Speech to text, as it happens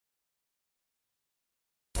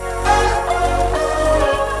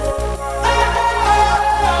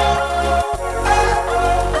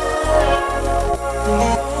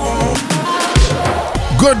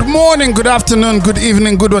Good morning, good afternoon, good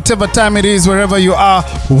evening, good whatever time it is, wherever you are.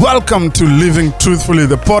 Welcome to Living Truthfully,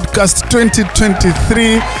 the podcast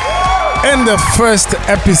 2023, and the first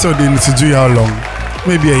episode in sijui how long,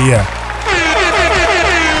 maybe a year.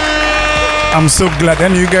 I'm so glad,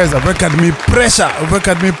 and you guys have worked me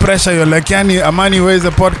pressure. You're like, Yani, Amani, where's the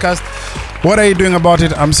podcast? What are you doing about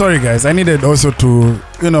it? I'm sorry, guys. I needed also to,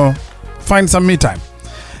 find some me time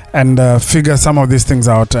and figure some of these things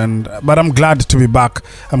out. But I'm glad to be back.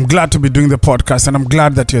 I'm glad to be doing the podcast, and I'm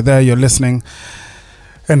glad that you're there, you're listening.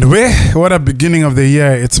 And what a beginning of the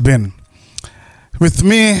year it's been. With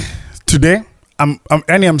me today, I'm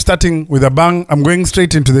starting with a bang. I'm going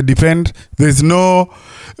straight into the deep end. There's no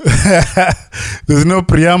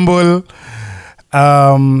preamble.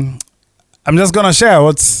 I'm just gonna share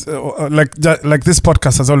what's like this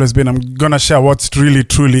podcast has always been. I'm gonna share what's really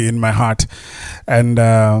truly in my heart, and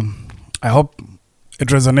I hope it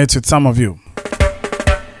resonates with some of you.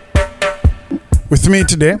 With me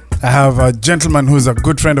today, I have a gentleman who's a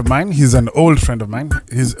good friend of mine. He's an old friend of mine.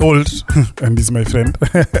 He's old, and he's my friend.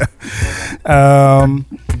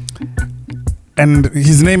 And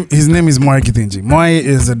his name is Mwai Githinji. Mwai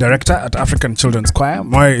is a director at African Children's Choir.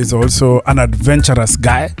 Mwai is also an adventurous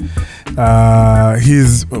guy.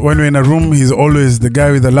 When we're in a room, he's always the guy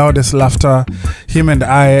with the loudest laughter. Him and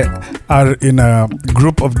I are in a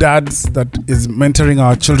group of dads that is mentoring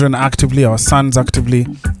our children actively, our sons actively.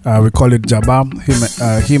 We call it Jabam.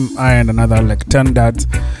 Him, I, and another like 10 dads.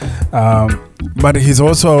 But he's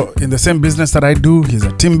also in the same business that I do. He's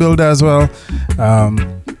a team builder as well.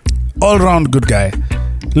 All-round good guy.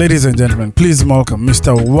 Ladies and gentlemen, please welcome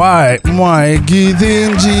Mr. Mwai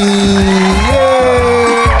Githinji.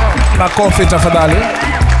 Makofi tafadhali.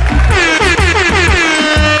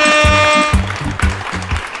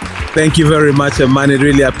 Thank you very much, Amani.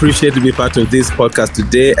 Really appreciate to be part of this podcast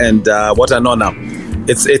today, and what an honor.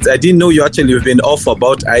 It's. I didn't know you've been off for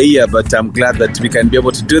about a year, but I'm glad that we can be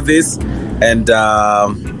able to do this, and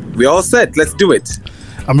we're all set. Let's do it.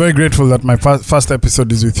 I'm very grateful that my first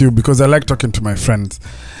episode is with you because I like talking to my friends.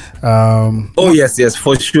 Yes,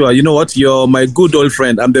 for sure. You know what? You're my good old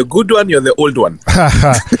friend. I'm the good one. You're the old one.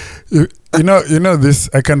 you know this.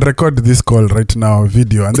 I can record this call right now,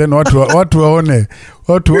 video, and then what waone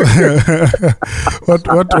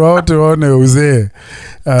uze.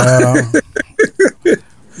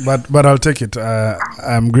 But I'll take it.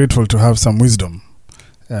 I'm grateful to have some wisdom,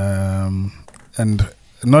 and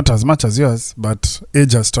not as much as yours, but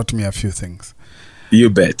age has taught me a few things. You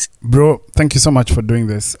bet. Bro, thank you so much for doing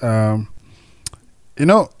this. I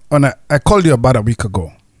called you about a week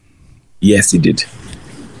ago. Yes, you did.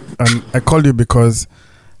 And I called you because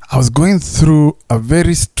I was going through a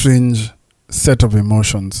very strange set of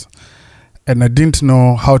emotions, and I didn't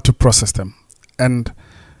know how to process them. And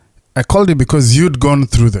I called you because you'd gone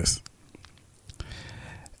through this.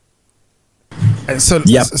 So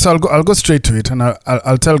I'll go straight to it, and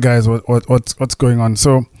I'll tell guys what's going on.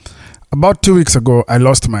 So about 2 weeks ago, I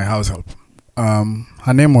lost my house help.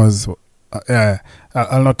 Her name was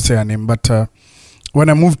I'll not say her name, but when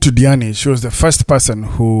I moved to Diani, she was the first person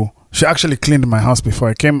she actually cleaned my house before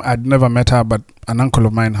I came. I'd never met her, but an uncle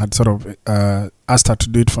of mine had sort of asked her to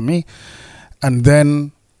do it for me, and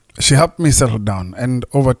then she helped me settle down. And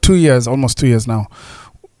over 2 years, almost 2 years now,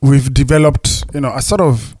 we've developed a sort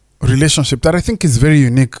of relationship that I think is very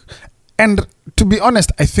unique, and to be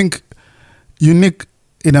honest, I think unique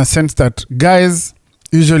in a sense that guys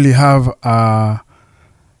usually have a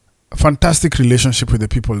fantastic relationship with the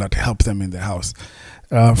people that help them in the house.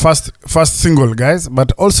 First single guys,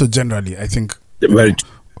 but also generally, I think very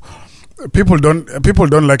people don't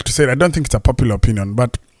like to say it. I don't think it's a popular opinion,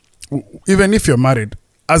 but even if you're married,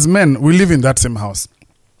 as men, we live in that same house,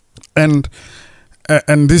 and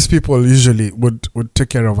these people usually would take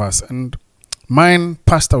care of us. And mine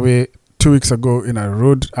passed away 2 weeks ago in a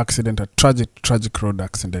road accident, a tragic road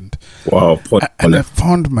accident. Wow. And I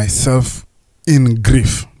found myself in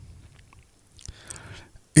grief,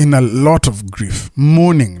 in a lot of grief,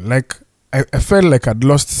 mourning. Like I felt like I'd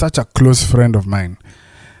lost such a close friend of mine.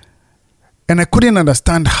 And I couldn't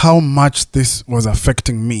understand how much this was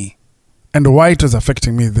affecting me and why it was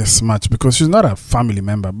affecting me this much, because she's not a family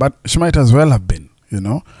member, but she might as well have been.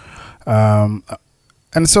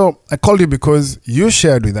 And so I called you because you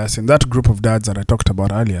shared with us in that group of dads that I talked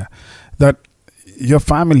about earlier that your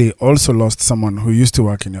family also lost someone who used to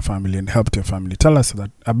work in your family and helped your family. Tell us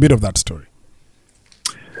a bit of that story.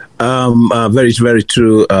 Very, very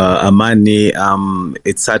true, Amani.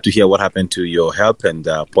 It's sad to hear what happened to your help, and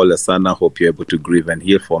Paula Sana, hope you're able to grieve and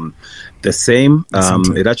heal from the same.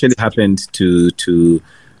 It actually happened to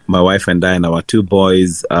my wife and I and our two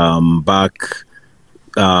boys back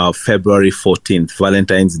February 14th,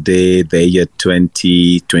 Valentine's Day, the year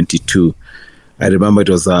 2022. I remember it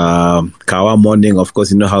was a kawa morning. Of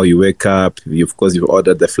course, you know how you wake up. You've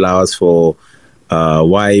ordered the flowers for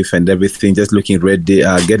wife and everything, just looking ready,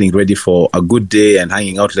 getting ready for a good day and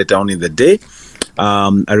hanging out later on in the day.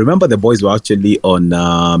 I remember the boys were actually on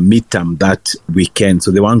midterm that weekend,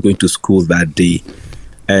 so they weren't going to school that day.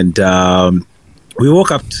 And we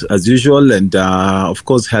woke up as usual, and of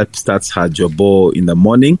course, Help starts her jobo in the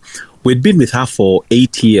morning. We'd been with her for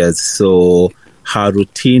 8 years, so her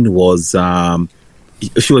routine was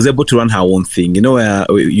she was able to run her own thing. You know,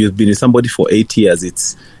 you've been with somebody for 8 years,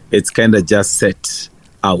 it's kind of just set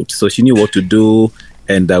out. So she knew what to do,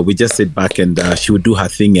 and we just sit back, and she would do her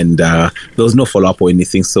thing, and there was no follow-up or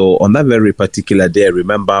anything. So on that very particular day,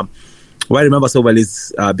 what I remember so well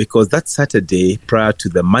is because that Saturday, prior to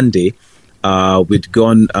the Monday, we'd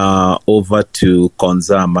gone over to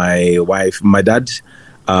Konza. My dad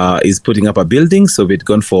is putting up a building, so we'd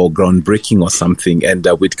gone for groundbreaking or something, and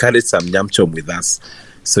we'd carried some nyamchom with us.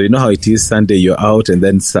 So you know how it is, Sunday you're out, and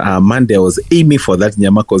then Monday I was aiming for that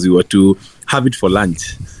nyama because we were to have it for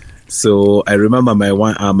lunch. So I remember my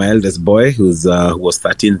eldest boy, who was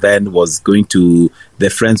 13 then, was going to the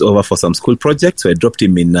friends over for some school project. So I dropped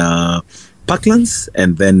him in Parklands,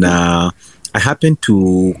 and then I happened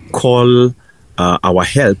to call our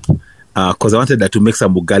Help because I wanted to make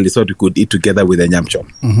some ugali so we could eat together with the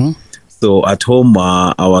nyamchom. Mm-hmm. So at home,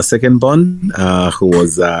 our second born, who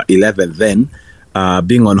was 11 then,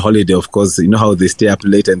 being on holiday, of course, you know how they stay up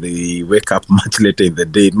late and they wake up much later in the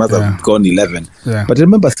day. It must have gone 11. Yeah. But I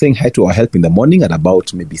remember saying hi to our Help in the morning at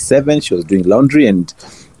about maybe 7. She was doing laundry and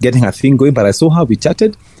getting her thing going. But I saw her, we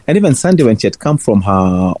chatted. And even Sunday, when she had come from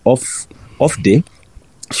her off day,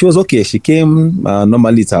 she was okay. She came,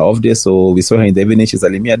 normally it's her off day, so we saw her in the evening. She's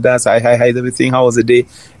like, Lemia dance, hi, everything. How was the day?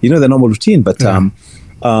 You know, the normal routine. But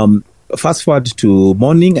fast forward to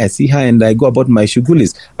morning, I see her and I go about my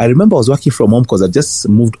shugulis. I remember I was working from home because I just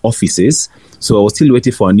moved offices. So I was still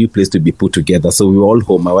waiting for a new place to be put together. So we were all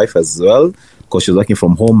home, my wife as well, because she was working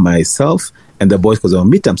from home, myself, and the boys because they were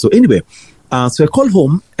on midterm. So anyway, so I called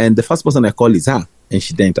home, and the first person I called is her, and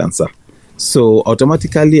she didn't answer. So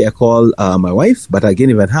automatically I call my wife, but again,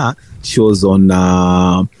 even her, she was on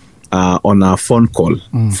a phone call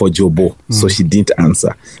for Jobo, so she didn't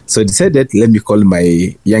answer. So I decided, let me call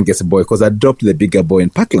my youngest boy, because I dropped the bigger boy in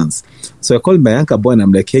Parklands. So I called my younger boy and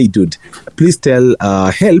I'm like, hey dude, please tell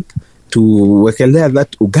Help to wekelea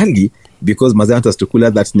that ugali, because Maza wants us to cool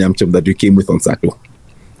out that nyamchom that we came with on Sato.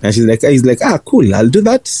 And he's like, cool, I'll do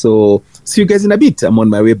that. So see you guys in a bit. I'm on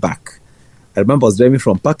my way back. I remember I was driving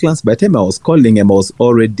from Parklands. By the time I was calling him, I was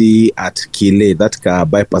already at Kile, that car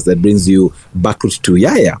bypass that brings you back route to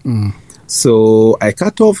Yaya. So I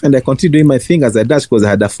cut off and I continued doing my thing as I dashed, because I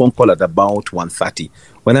had a phone call at about 1:30.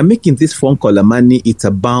 When I'm making this phone call, Amani, it's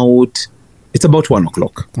about 1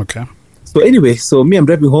 o'clock. Okay. So anyway, I'm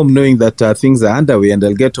driving home knowing that things are underway, and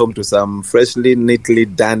I'll get home to some freshly, neatly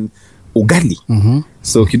done ugali. Mm-hmm.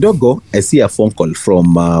 So kidogo, I see a phone call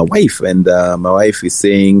from wife, and my wife is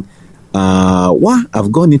saying,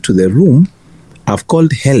 I've gone into the room, I've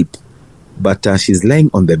called Help, but she's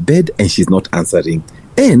lying on the bed and she's not answering,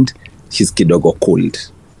 and she's kidogo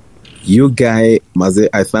cold. You guy, Maze,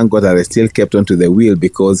 I thank God that I still kept onto the wheel,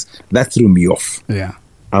 because that threw me off. Yeah.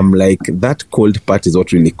 I'm like, that cold part is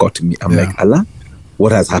what really caught me. I'm like, Allah,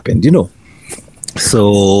 what has happened? You know?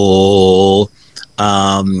 So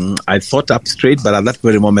I thought up straight, but at that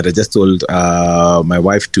very moment, I just told my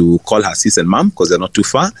wife to call her sis and mom, because they're not too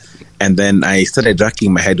far. And then I started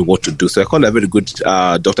racking my head what to do. So I called a very good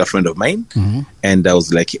doctor friend of mine. Mm-hmm. And I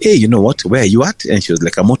was like, hey, you know what? Where are you at? And she was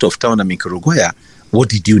like, I'm out of town. I'm in Kurugoya. What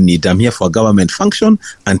did you need? I'm here for a government function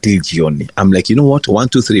until Gioni. I'm like, you know what? 1,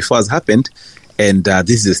 2, 3, 4 has happened. And this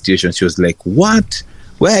is the situation. She was like, what?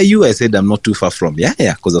 Where are you? I said, I'm not too far from. Yeah,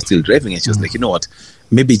 because I'm still driving. And she was like, you know what?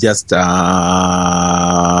 Maybe just go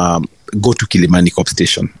to Kilimani Cop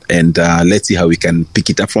Station, and let's see how we can pick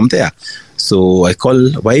it up from there. So I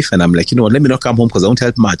call wife and I'm like, you know what, let me not come home because I won't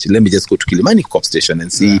help much. Let me just go to Kilimani Cop Station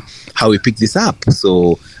and see how we pick this up.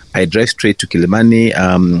 So I drive straight to Kilimani.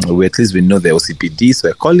 Where at least we know the OCPD. So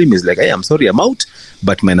I call him. He's like, hey, I'm sorry, I'm out,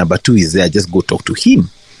 but my number 2 is there. Just go talk to him.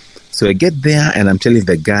 So I get there and I'm telling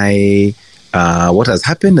the guy what has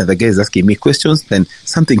happened, and the guy is asking me questions. Then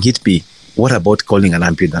something hit me. What about calling an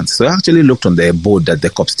ambulance? So I actually looked on the board at the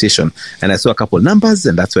cop station and I saw a couple of numbers,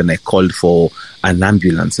 and that's when I called for an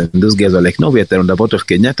ambulance. And those guys were like, no, we're at the roundabout of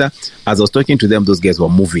Kenyatta. As I was talking to them, those guys were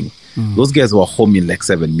moving. Those guys were home in like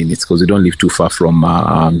 7 minutes because we don't live too far from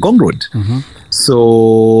Ngong Road.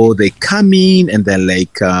 So they come in and they're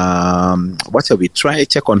like, what shall we try?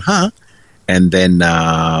 Check on her. and then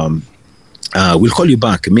we'll call you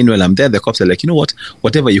back. Meanwhile, I'm there. The cops are like, you know what?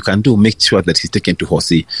 Whatever you can do, make sure that he's taken to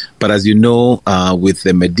Hosi. But as you know, with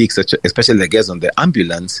the medics, especially the guys on the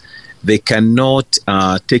ambulance, they cannot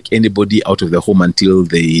take anybody out of the home until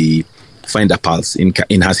they find a pulse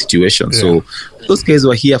in her situation. Yeah. So those guys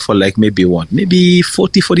were here for like maybe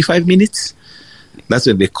 40, 45 minutes. That's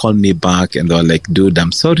when they called me back and they were like, dude,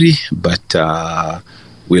 I'm sorry, but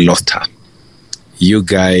we lost her. You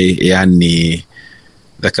guy, yani,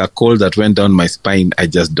 like a cold that went down my spine, I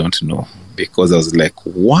just don't know. Because I was like,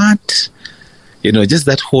 what? You know, just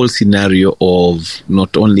that whole scenario of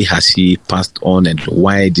not only has she passed on and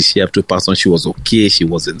why did she have to pass on? She was okay. She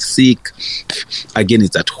wasn't sick. Again,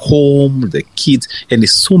 it's at home, the kids, and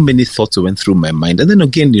there's so many thoughts went through my mind. And then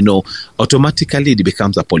again, you know, automatically it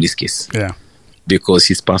becomes a police case. Yeah. Because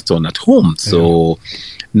she's passed on at home. So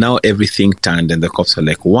now everything turned and the cops are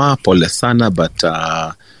like, wow, pole sana, but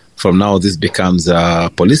from now this becomes a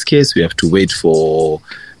police case. We have to wait for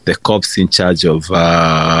the cops in charge of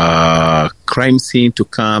crime scene to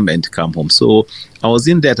come home. So I was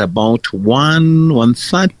in there at about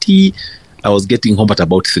 1:30. I was getting home at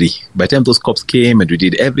about 3. By the time those cops came and we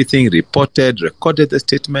did everything, recorded the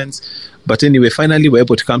statements. But anyway, finally we were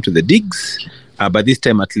able to come to the digs. By this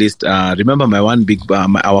time, at least, remember my one big,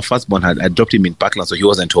 our firstborn I dropped him in Parkland, so he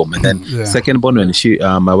wasn't home. And then secondborn,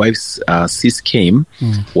 when my wife's sis came,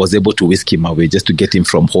 was able to whisk him away just to get him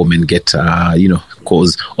from home and get,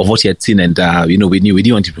 cause of what he had seen. And, we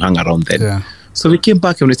didn't want him to hang around then. Yeah. So we came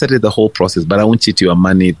back and we started the whole process. But I won't cheat you,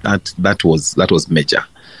 money. That was major.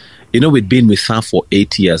 You know, we'd been with her for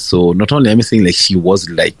 8 years. So not only am I saying she was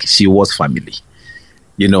family,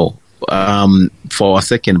 you know. For our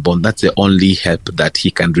second born, that's the only help that he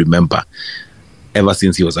can remember ever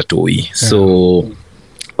since he was at OE. Yeah. So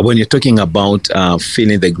when you're talking about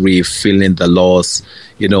feeling the grief, feeling the loss,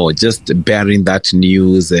 you know, just bearing that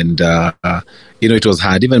news and, it was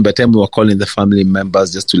hard. Even by the time we were calling the family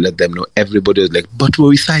members just to let them know, everybody was like, but we were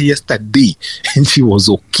with her yesterday and she was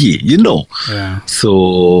okay, you know. Yeah.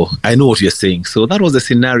 So I know what you're saying. So that was the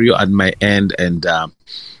scenario at my end, and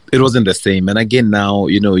it wasn't the same. And again, now,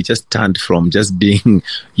 you know, it just turned from just being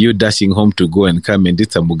you dashing home to go and come and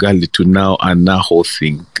did some Mugali to now whole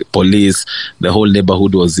thing. Police, the whole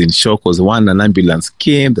neighborhood was in shock. Was one, an ambulance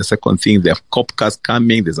came. The second thing, there are cop cars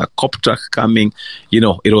coming. There's a cop truck coming. You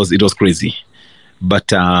know, it was crazy.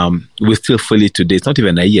 But we still feel it today. It's not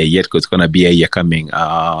even a year yet, because it's going to be a year coming,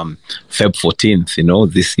 Feb 14th, you know,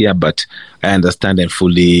 this year. But I understand and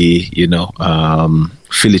fully, you know,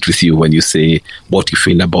 feel it with you when you say what you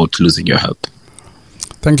feel about losing your help.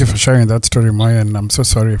 Thank you for sharing that story, Moya, and I'm so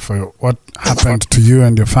sorry for what happened to you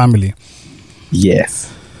and your family.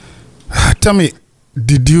 Yes. Tell me,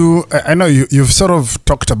 I know you've sort of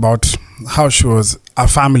talked about how she was a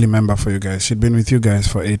family member for you guys. She'd been with you guys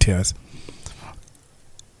for 8 years.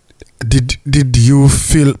 Did you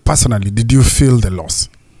feel the loss?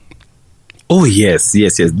 Oh, yes,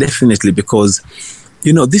 definitely, because,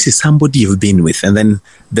 you know, this is somebody you've been with. And then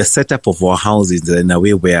the setup of our house is in a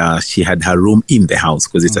way where she had her room in the house,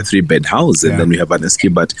 because it's a 3-bed house. And then we have an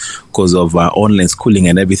SQ, but because of online schooling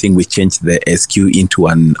and everything, we changed the SQ into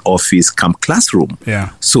an office classroom. Yeah.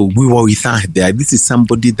 So we were with her there. This is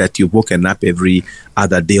somebody that you've woken up every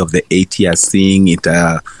other day of the 8 years, seeing it,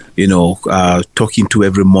 talking to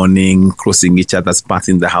every morning, crossing each other's path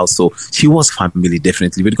in the house. So she was family,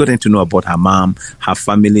 definitely. We'd gotten to know about her mom, her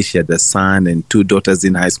family. She had a son and 2 daughters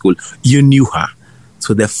in high school. You knew her.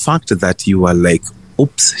 So the fact that you were like,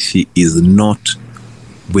 oops, she is not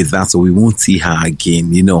with us, so we won't see her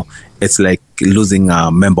again, you know, it's like losing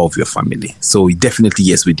a member of your family. So definitely,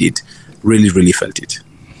 yes, we did. Really, really felt it.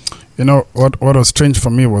 You know, what was strange for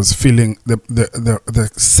me was feeling the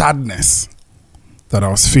sadness that I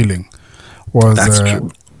was feeling. That's true.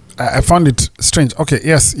 I found it strange. Okay,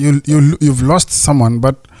 yes, you've lost someone,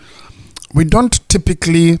 but we don't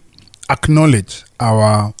typically acknowledge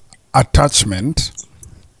our attachment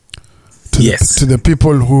to the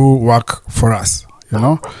people who work for us, you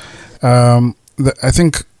know. I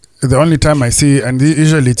think the only time I see, and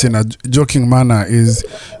usually it's in a joking manner, is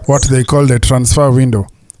what they call the transfer window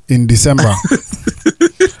in December.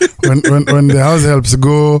 when the house helps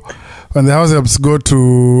go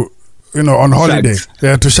to, you know, on holiday,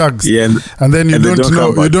 to Shags, and then you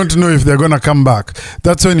don't know if they're gonna come back.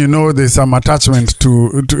 That's when you know there's some attachment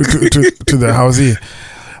to the housey.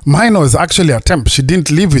 Mine was actually a temp. She didn't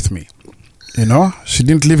live with me, you know. She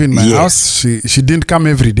didn't live in my house. She didn't come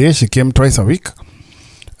every day. She came twice a week.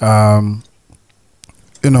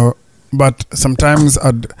 You know, but sometimes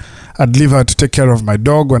I'd leave her to take care of my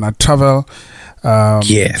dog when I travel.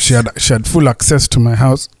 She had full access to my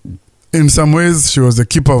house. in some ways, she was the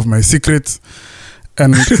keeper of my secrets.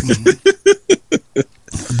 And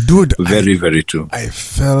dude, very, very true. I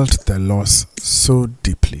felt the loss so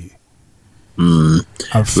deeply.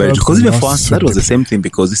 Because even for us, that was the same thing,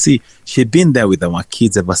 because you see, she'd been there with our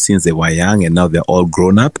kids ever since they were young, and now they're all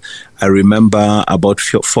grown up. I remember about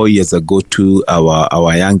 4 years ago, too,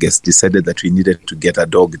 our youngest decided that we needed to get a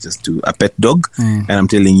dog, a pet dog. And I'm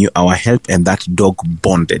telling you, our help and that dog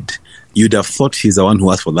bonded. You'd have thought she's the one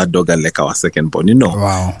who asked for that dog and like our second born,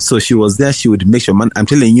 Wow. So she was there. She would make sure, man, I'm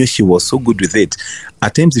telling you, she was so good with it.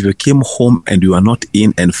 At times, if you came home and you were not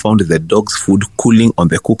in and found the dog's food cooling on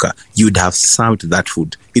the cooker, you'd have served that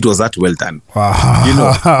food. It was that well done.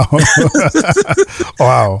 Wow.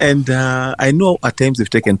 Wow. And I know at times we've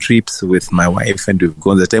taken trips with my wife and we've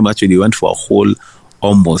gone. The time actually went for a whole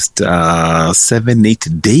almost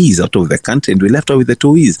 7-8 days out of the country, and we left her with the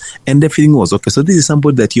toys and everything was okay. So this is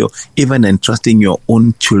somebody that you're even entrusting your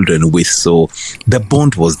own children with. So the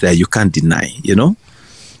bond was there, you can't deny,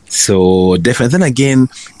 So definitely, then again,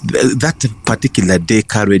 that particular day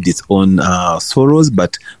carried its own sorrows,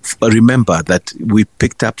 but remember that we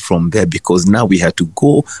picked up from there, because now we had to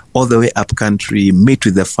go all the way up country, meet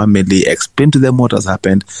with the family, explain to them what has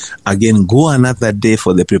happened, again, go another day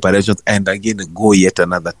for the preparations, and again, go yet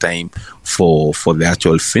another time for the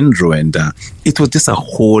actual funeral. And it was just a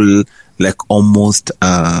whole, like almost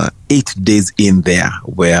 8 days in there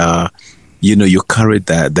where you carried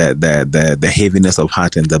the heaviness of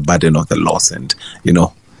heart and the burden of the loss. And,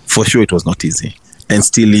 for sure it was not easy, and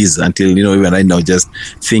still is until, even right now, just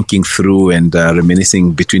thinking through and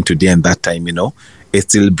reminiscing between today and that time, it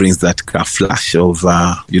still brings that flash of,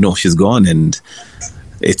 she's gone, and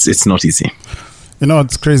it's not easy.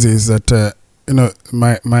 What's crazy is that,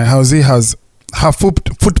 my housey has, her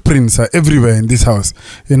footprints are everywhere in this house.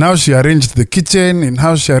 In how she arranged the kitchen, in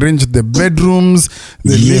how she arranged the bedrooms,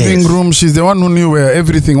 the living room. She's the one who knew where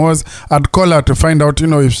everything was. I'd call her to find out,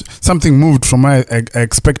 if something moved from where I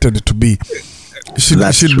expected it to be. She'd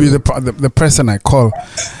be the person I call.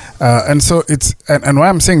 And so it's, and why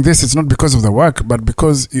I'm saying this, it's not because of the work, but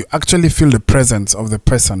because you actually feel the presence of the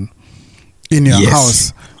person in your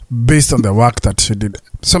house based on the work that she did.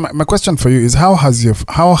 So my question for you is, how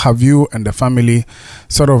have you and the family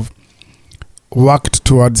sort of worked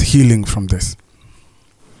towards healing from this?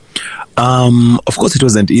 Of course, it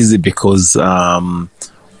wasn't easy because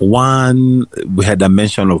one, we had a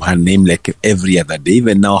mention of her name like every other day.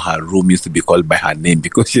 Even now, her room used to be called by her name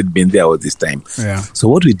because she had been there all this time. Yeah. So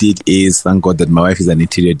what we did is, thank God that my wife is an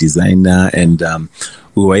interior designer, and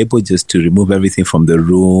we were able just to remove everything from the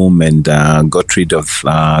room and got rid of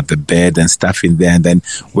the bed and stuff in there. And then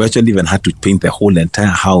we actually even had to paint the whole entire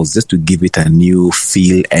house just to give it a new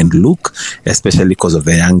feel and look, especially because of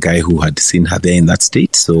the young guy who had seen her there in that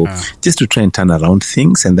state. So just to try and turn around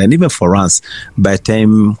things. And then even for us, by the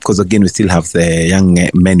time, because again, we still have the young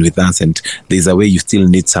men with us, and there's a way you still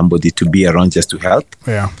need somebody to be around just to help.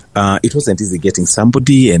 Yeah. It wasn't easy getting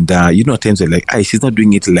somebody, and at times we're like, she's not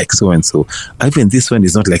doing it like so and so. Even this one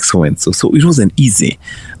is not like so and so. So it wasn't easy,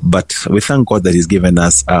 but we thank God that He's given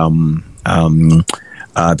us. There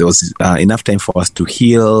was enough time for us to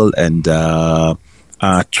heal and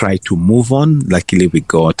try to move on. Luckily, we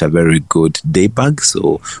got a very good day bag,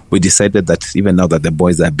 so we decided that even now that the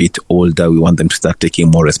boys are a bit older, we want them to start taking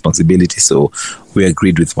more responsibility. So we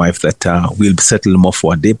agreed with wife that we'll settle more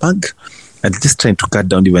for a day bag. And just trying to cut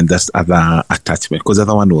down even that other attachment, because the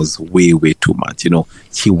other one was way, way too much.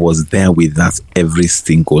 He was there with us every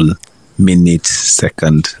single minute,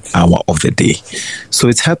 second, hour of the day. So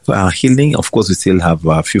it's helped healing. Of course, we still have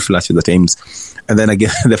a few flashes at times. And then again,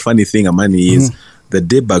 the funny thing, Amani, is the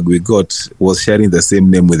day bag we got was sharing the same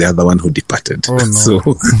name with the other one who departed. Oh, no. So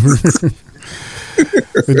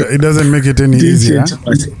it doesn't make it any easier.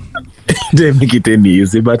 Didn't make it any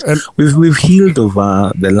easy, but we've healed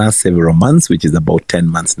over the last several months, which is about 10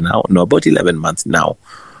 months now. No, about 11 months now.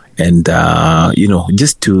 And,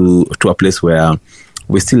 just to a place where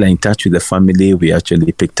we still are in touch with the family. We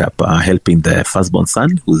actually picked up helping the firstborn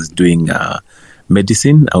son who's doing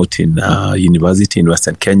medicine out in university in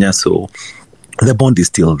Western Kenya. So the bond is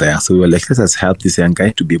still there. So we were like, let us help this young guy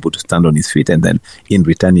to be able to stand on his feet. And then in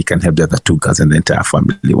return, he can help the other two girls and the entire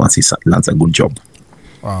family once he lands a good job.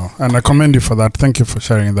 Wow, and I commend you for that. Thank you for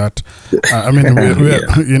sharing that.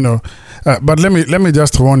 But let me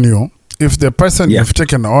just warn you: if the person you've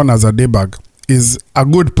taken on as a day bag is a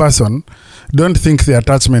good person, don't think the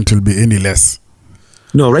attachment will be any less.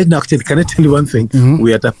 No, right now, actually, can I tell you one thing?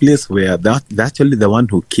 We're at a place where actually the one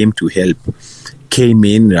who came to help came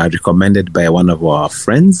in recommended by one of our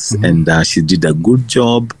friends, and she did a good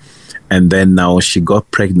job. And then now she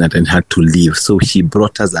got pregnant and had to leave. So she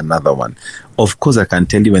brought us another one. Of course, I can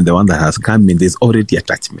tell you when the one that has come in, there's already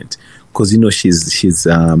attachment. Because, she's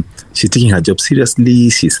taking her job seriously.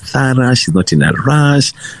 She's thorough. She's not in a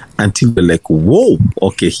rush. Until we're like, whoa,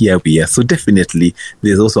 okay, here we are. So definitely,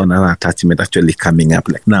 there's also another attachment actually coming up.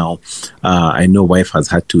 Like now, I know wife has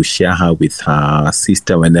had to share her with her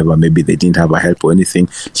sister whenever maybe they didn't have a help or anything.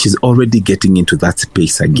 She's already getting into that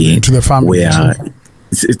space again. Into the family. Where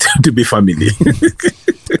to be family.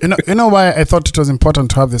 you know why I thought it was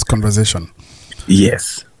important to have this conversation?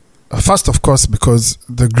 Yes. First, of course, because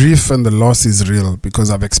the grief and the loss is real, because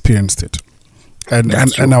I've experienced it. And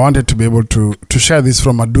I wanted to be able to share this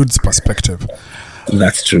from a dude's perspective.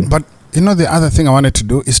 That's true. But, the other thing I wanted to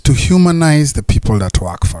do is to humanize the people that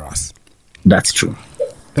work for us. That's true.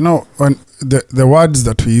 When the words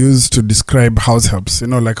that we use to describe house helps,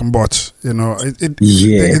 like mbot,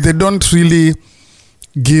 they don't really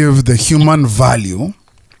give the human value.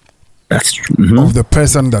 That's true. Of the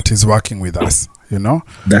person that is working with us.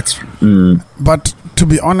 That's true. But to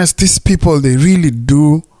be honest, these people, they really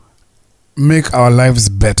do make our lives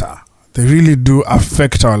better. They really do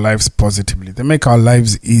affect our lives positively. They make our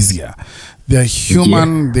lives easier. They're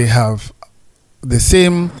human. They have the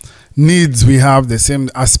same needs we have, the same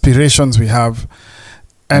aspirations we have.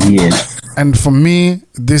 And for me,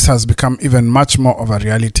 this has become even much more of a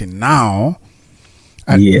reality now.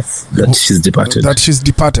 That she's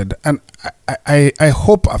departed. And I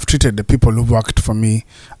hope I've treated the people who worked for me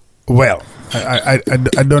well.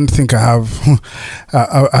 I don't think I have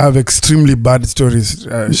I have extremely bad stories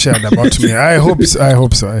shared about me. I hope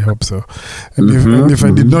so. And if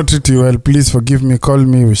I did not treat you well, please forgive me, call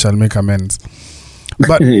me, we shall make amends.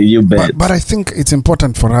 But you bet. But I think it's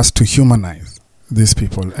important for us to humanize these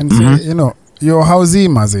people and say, your housey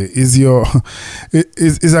maze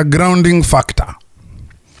is a grounding factor.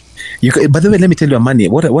 By the way, let me tell you, Amani,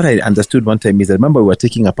 what I understood one time is I remember we were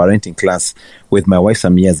taking a parenting class with my wife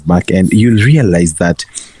some years back, and you'll realize that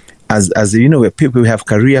as we have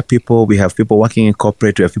career people, we have people working in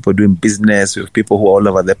corporate, we have people doing business, we have people who are all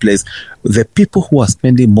over the place. The people who are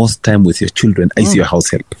spending most time with your children is your house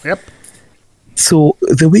help. Yep. So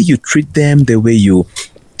the way you treat them, the way you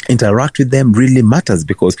interact with them really matters,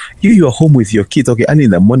 because you're home with your kids, okay, early in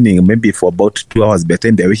the morning, maybe for about 2 hours, by the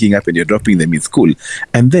time they're waking up and you're dropping them in school.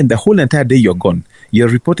 And then the whole entire day you're gone. You're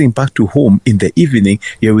reporting back to home in the evening,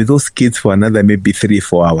 you're with those kids for another maybe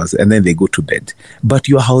 3-4 hours, and then they go to bed. But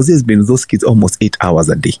your house has been with those kids almost 8 hours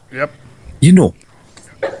a day. Yep.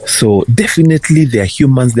 So definitely they're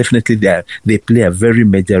humans, definitely they play a very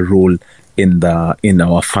major role in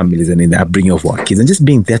our families and in the upbringing of our kids, and just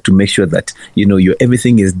being there to make sure that your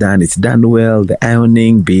everything is done, it's done well, the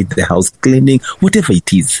ironing, be it the house cleaning, whatever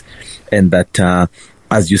it is, and that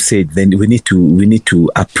as you said, then we need to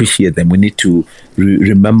appreciate them. We need to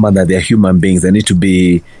remember that they're human beings. They need to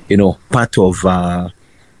be part of our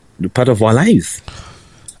lives,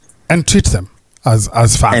 and treat them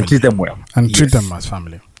as family, and treat them well, and treat them as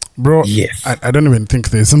family, bro. Yes. I don't even think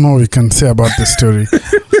there's more we can say about this story.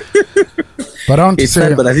 But I want to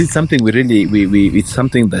say, but I think something it's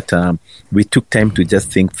something that we took time to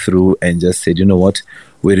just think through and just said, what,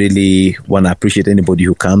 we really want to appreciate anybody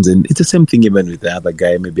who comes. And it's the same thing even with the other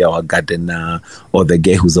guy, maybe our gardener or the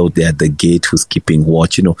guy who's out there at the gate who's keeping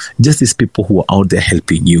watch. Just these people who are out there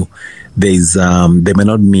helping you. There's they may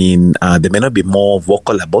not be more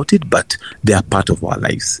vocal about it, but they are part of our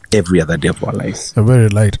lives every other day of our lives. Very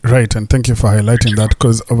right, and thank you for highlighting that,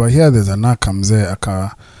 because over here there's an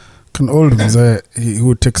Akamze an old mzee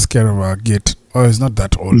who takes care of our gate. Oh, he's not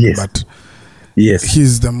that old, but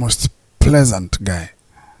he's the most pleasant guy.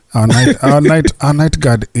 Our night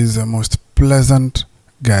guard is the most pleasant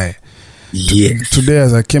guy. Yes. Today,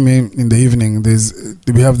 as I came in the evening,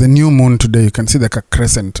 we have the new moon today. You can see the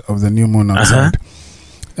crescent of the new moon outside,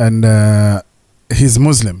 and he's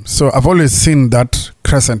Muslim. So I've always seen that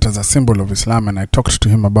crescent as a symbol of Islam, and I talked to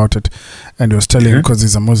him about it, and he was telling because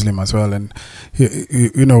he's a Muslim as well, and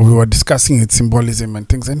we were discussing its symbolism and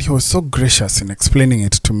things, and he was so gracious in explaining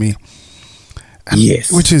it to me. And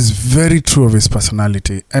which is very true of his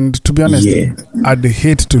personality. And to be honest, I'd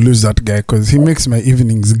hate to lose that guy, because he makes my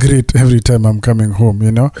evenings great every time I'm coming home.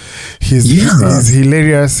 He's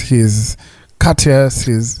hilarious. He's courteous.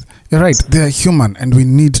 You're right. They are human, and we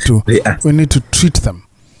need to treat them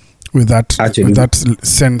with that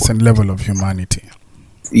sense and level of humanity.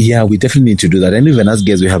 Yeah, we definitely need to do that. And even as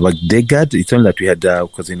guys, we have a day guard. It's only that we had,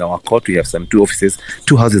 because in our court, we have two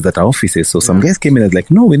houses that are offices. So some guys came in and like,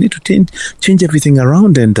 no, we need to change everything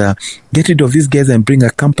around and get rid of these guys and bring a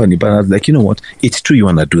company. But I was like, you know what? It's true you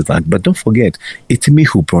want to do that. But don't forget, it's me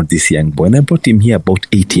who brought this young boy. And I brought him here about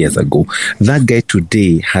 8 years ago. That guy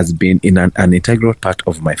today has been in an integral part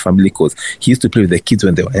of my family because he used to play with the kids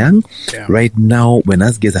when they were young. Yeah. Right now, when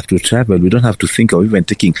us guys have to travel, we don't have to think of even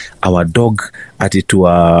taking our dog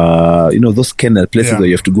to those kennel places where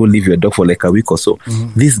you have to go leave your dog for like a week or so.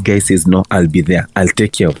 This guy says, no, I'll be there. I'll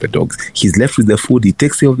take care of the dogs. He's left with the food. He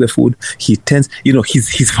takes care of the food. He tends,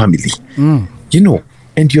 his family.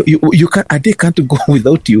 And you can't, they can't go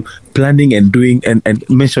without you planning and doing and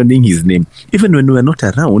mentioning his name. Even when we're not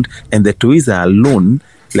around and the toys are alone,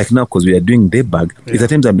 like now, because we are doing day bag, it's at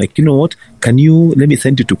times I'm like, you know what? Let me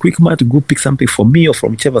send you to Quickmart, go pick something for me or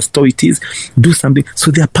from whichever store it is, do something.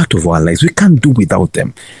 So they are part of our lives. We can't do without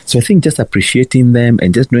them. So I think just appreciating them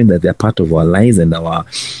and just knowing that they're part of our lives and our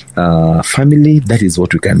family, that is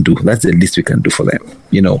what we can do. That's the least we can do for them,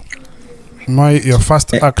 Your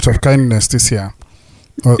first act of kindness this year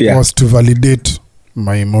was to validate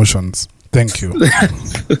my emotions. Thank you.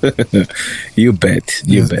 You bet.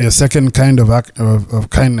 Your second kind of act of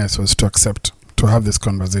kindness was to accept to have this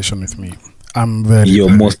conversation with me. You're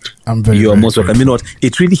most welcome. You know what?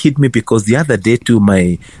 It really hit me because the other day too,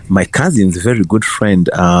 my cousin's very good friend,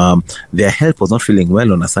 their health was not feeling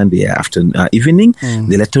well on a Sunday evening.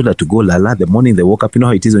 They told her to go Lala. The morning they woke up, you know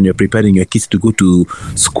how it is when you're preparing your kids to go to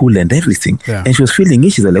school and everything. Yeah. And she was feeling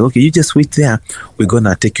it. She's like, okay, you just wait there. We're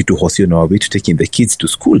gonna take you to hospital on our way to taking the kids to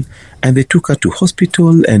school. And they took her to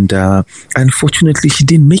hospital, and unfortunately, she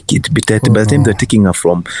didn't make it. By the time they're taking her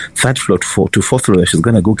from third floor to fourth floor, she's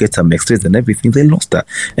gonna go get some X-rays and everything. They lost her.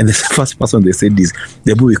 And the first person they said is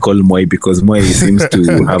the boy we call Moi, because Moi seems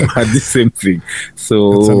to have had the same thing.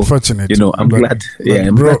 So it's unfortunate. I'm glad.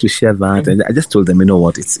 I'm glad to share that. And I just told them, you know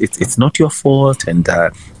what? It's not your fault, and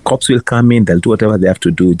cops will come in. They'll do whatever they have to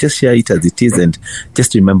do. Just share it as it is, and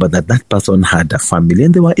just remember that person had a family,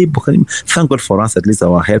 and they were able. Thank God for us. At least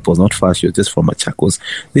our help was not far. She was just from Machakos.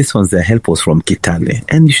 This one's their help was from Kitale,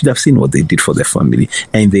 and you should have seen what they did for their family.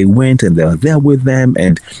 And they went and they were there with them,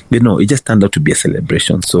 and it just turned out to be a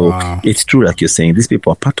celebration. So It's true, like you're saying, these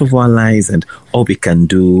people are part of our lives, and all we can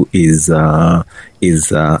do is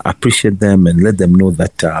appreciate them and let them know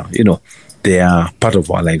that they are part of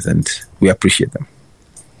our lives, and we appreciate them.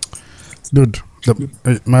 Dude,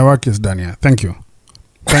 my work is done here. Thank you.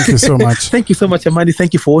 Thank you so much. Thank you so much, Amadi.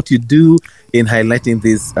 Thank you for what you do in highlighting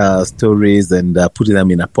these stories and putting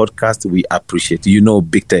them in a podcast. We appreciate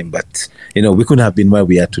it. Big time. But, we couldn't have been where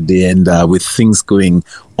we are today. And with things going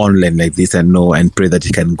online like this, and pray that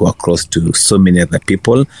it can go across to so many other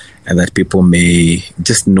people, and that people may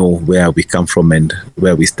just know where we come from and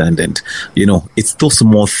where we stand. And, it's those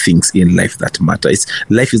small things in life that matter.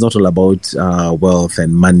 Life is not all about wealth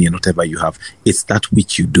and money and whatever you have. It's that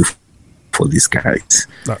which you do for these guys,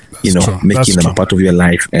 making them a part of your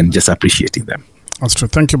life and just appreciating them. That's true.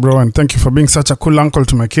 Thank you, bro, and thank you for being such a cool uncle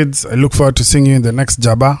to my kids. I look forward to seeing you in the next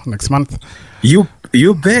Jabba next month. You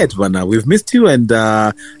bet, Wana. We've missed you, and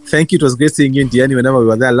thank you. It was great seeing you in Diani whenever we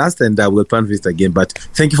were there last, and we'll plan this again. But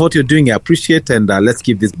thank you for what you're doing. I appreciate, and let's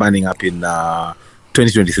keep this burning up in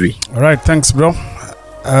 2023. All right, thanks, bro.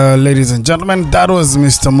 Ladies and gentlemen, that was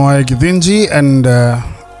Mr. Moi Githinji, and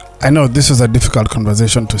I know this was a difficult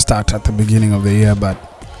conversation to start at the beginning of the year, but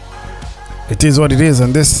it is what it is,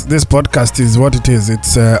 and this podcast is what it is.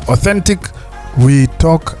 It's authentic. We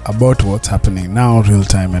talk about what's happening now, real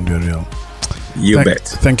time, and we're real. You bet.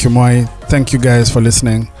 Thank you, Moi. Thank you guys for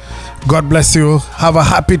listening. God bless you. Have a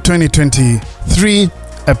happy 2023.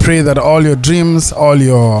 I pray that all your dreams, all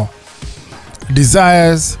your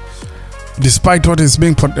desires, despite what is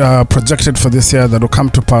being projected for this year, that will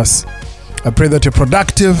come to pass. I pray that you're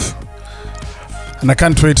productive, and I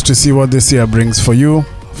can't wait to see what this year brings for you,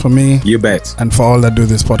 for me, you bet, and for all that do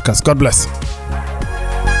this podcast. God bless.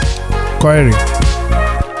 Kwaheri.